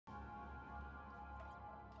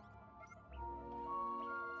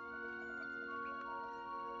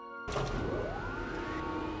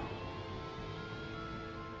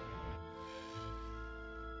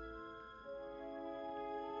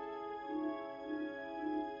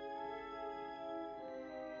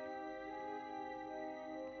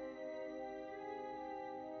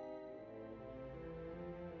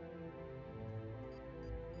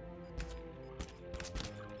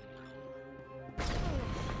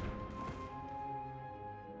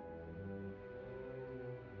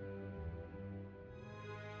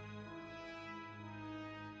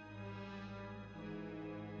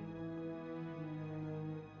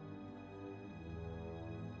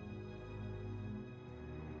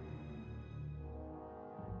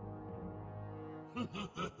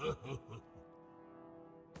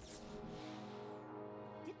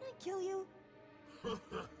Didn't I kill you?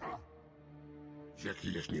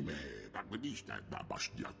 Jakiejni me bagbyliście na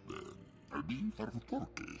baśniatnym, albin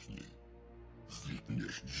farwotorkieśni.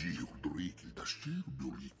 Znikniesz dził driki da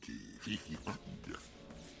szczyrbuliki, fiki patnie.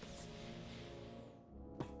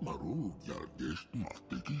 Maruk jardest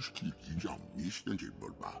mahtekis kilki jammis na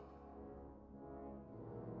jibbolba.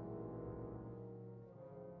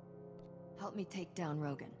 Help me take down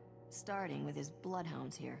Rogan, starting with his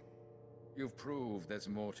bloodhounds here. You've proved there's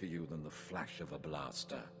more to you than the flash of a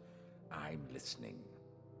blaster. I'm listening.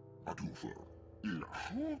 Adufer, ila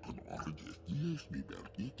hakan arjest jesni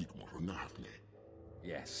bertitik moronafne.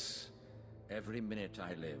 Yes. Every minute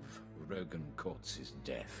I live, Rogan courts his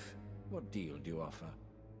death. What deal do you offer?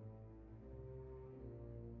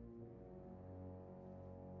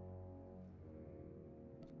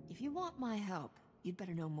 If you want my help, you'd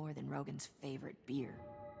better know more than Rogan's favorite beer.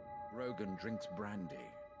 Rogan drinks brandy.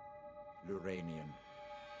 Luranian.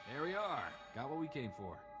 There we are. Got what we came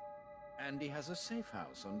for. And he has a safe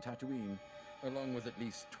house on Tatooine, along with at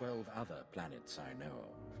least 12 other planets I know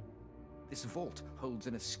of. This vault holds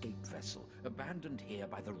an escape vessel, abandoned here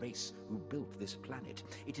by the race who built this planet.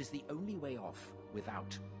 It is the only way off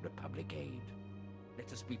without Republic aid.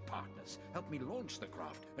 Let us be partners. Help me launch the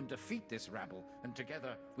craft and defeat this rabble, and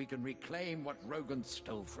together we can reclaim what Rogan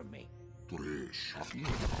stole from me.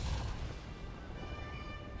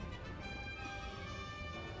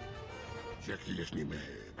 Jakiejni me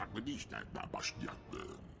bagbyliście na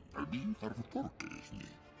baśniatnym, albin farwotorkieśni.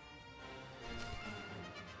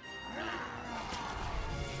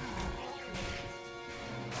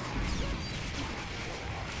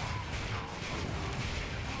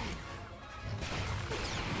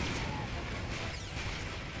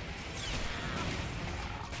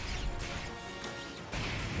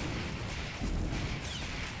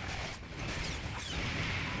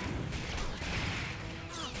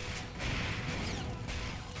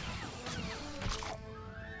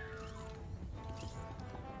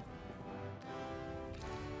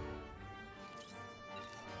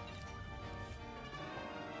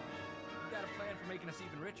 Making us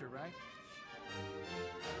even richer, right?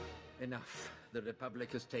 Enough. The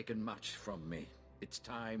Republic has taken much from me. It's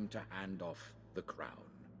time to hand off the crown.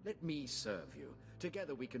 Let me serve you.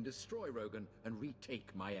 Together we can destroy Rogan and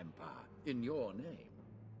retake my empire in your name.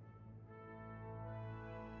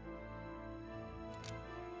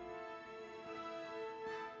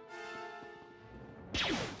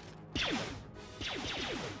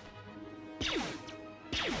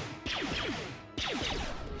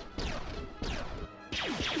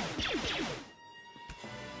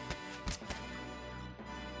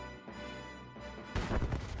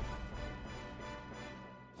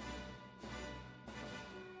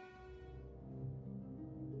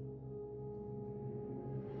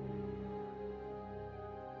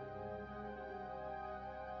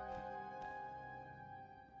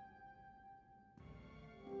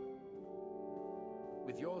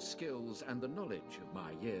 With your skills and the knowledge of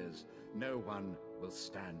my years, no one will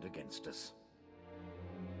stand against us.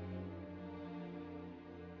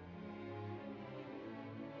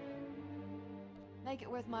 Make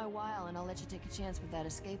it worth my while and I'll let you take a chance with that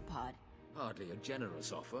escape pod. Hardly a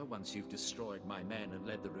generous offer once you've destroyed my men and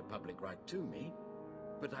led the Republic right to me.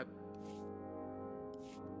 But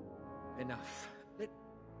Enough.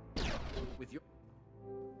 With your...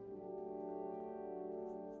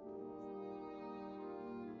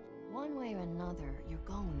 One way or another, you're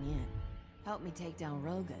going in. Help me take down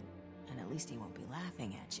Rogan, and at least he won't be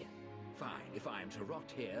laughing at you. Fine, if I am to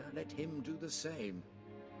rot here, let him do the same.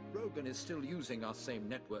 Rogan is still using our same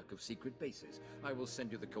network of secret bases. I will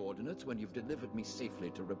send you the coordinates when you've delivered me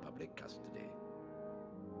safely to Republic custody.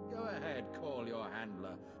 Go ahead, call your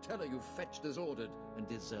handler. Tell her you've fetched as ordered and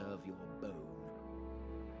deserve your bone.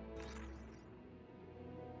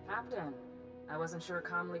 Captain, I wasn't sure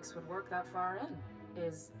comm leaks would work that far in.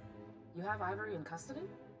 You have Ivory in custody?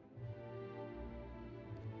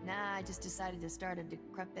 Nah, I just decided to start a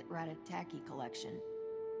decrepit rat-a-tacky collection.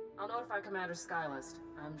 I'll notify Commander Skylist.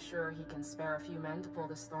 I'm sure he can spare a few men to pull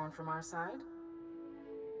this thorn from our side.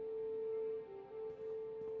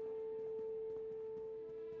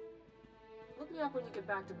 Look me up when you get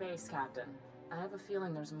back to base, Captain. I have a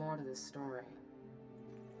feeling there's more to this story.